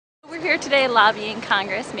here today lobbying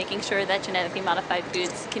Congress, making sure that genetically modified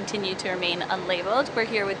foods continue to remain unlabeled. We're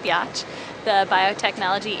here with BIACH, the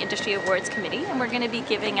Biotechnology Industry Awards Committee, and we're going to be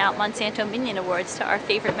giving out Monsanto Minion Awards to our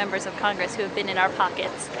favorite members of Congress who have been in our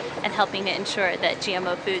pockets and helping to ensure that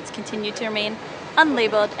GMO foods continue to remain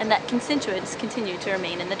unlabeled and that constituents continue to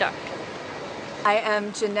remain in the dark. I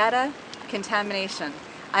am Janetta Contamination.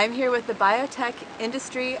 I'm here with the Biotech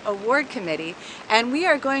Industry Award Committee, and we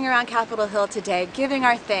are going around Capitol Hill today giving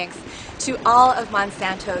our thanks to all of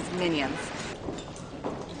Monsanto's minions.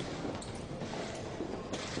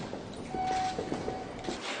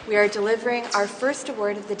 We are delivering our first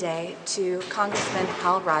award of the day to Congressman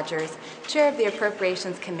Hal Rogers, Chair of the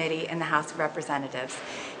Appropriations Committee in the House of Representatives.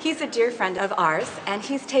 He's a dear friend of ours, and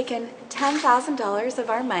he's taken $10,000 of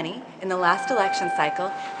our money in the last election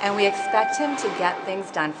cycle, and we expect him to get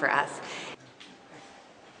things done for us.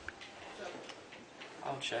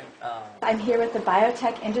 I'll check. I'm here with the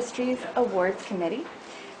Biotech Industries Awards Committee,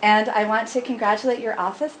 and I want to congratulate your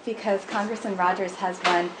office because Congressman Rogers has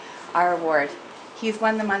won our award. He's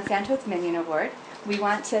won the Monsanto's Minion Award. We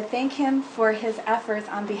want to thank him for his efforts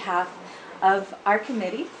on behalf of our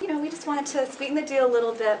committee. You know, we just wanted to sweeten the deal a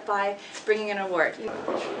little bit by bringing an award.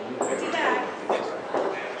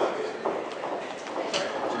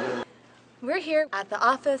 We're here at the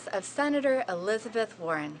office of Senator Elizabeth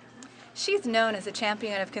Warren. She's known as a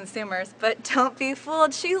champion of consumers, but don't be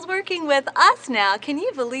fooled, she's working with us now. Can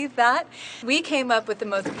you believe that? We came up with the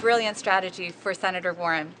most brilliant strategy for Senator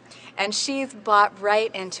Warren, and she's bought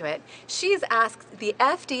right into it. She's asked the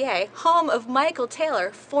FDA, home of Michael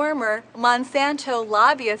Taylor, former Monsanto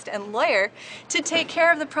lobbyist and lawyer, to take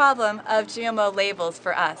care of the problem of GMO labels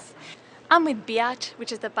for us. I'm with BIACH,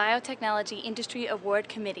 which is the Biotechnology Industry Award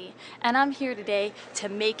Committee, and I'm here today to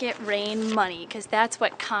make it rain money, because that's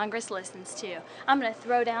what Congress listens to. I'm going to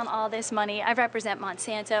throw down all this money. I represent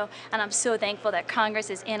Monsanto, and I'm so thankful that Congress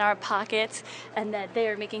is in our pockets and that they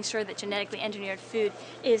are making sure that genetically engineered food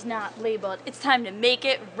is not labeled. It's time to make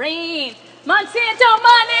it rain. Monsanto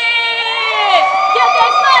money! Get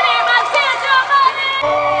this money, Monsanto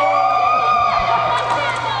money!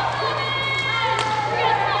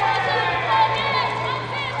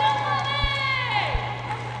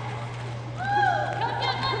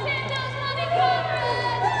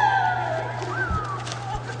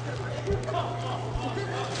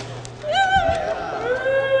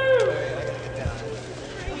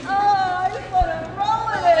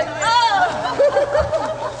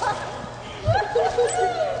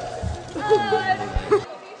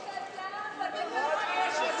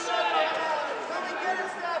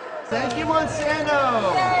 Thank you,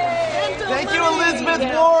 Monsanto. Thank you, Elizabeth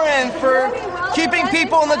Warren, for keeping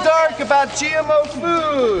people in the dark about GMO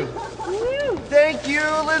food. Thank you,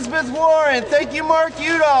 Elizabeth Warren. Thank you, Mark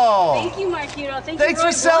Udall. Thank you, Mark Udall. Thanks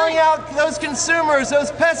for selling out those consumers,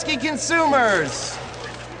 those pesky consumers.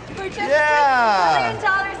 For just $6 million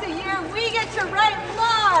a year, we get to write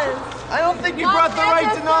laws. I don't think you brought the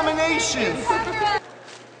right denomination.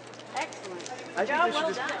 Excellent. I think we should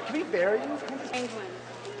just, can we bury you? Penguin.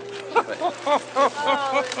 You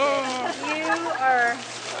are...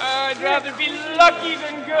 I'd rather be lucky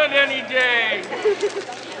than good any day.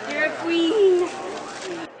 You're a queen.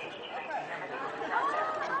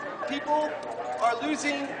 People are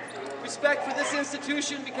losing respect for this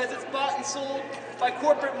institution because it's bought and sold by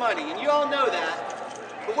corporate money, and you all know that.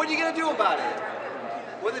 But what are you going to do about it?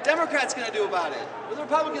 What are the Democrats going to do about it? What are the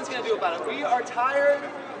Republicans going to do about it? We are tired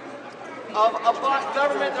of a bought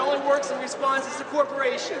government that only works in responses to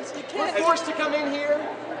corporations. We're forced to come in here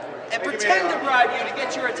and pretend to bribe you to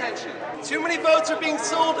get your attention. Too many votes are being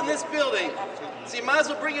sold in this building, so you might as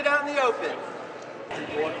well bring it out in the open.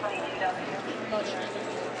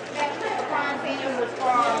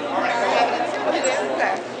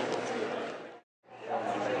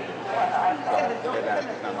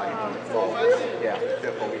 Yeah.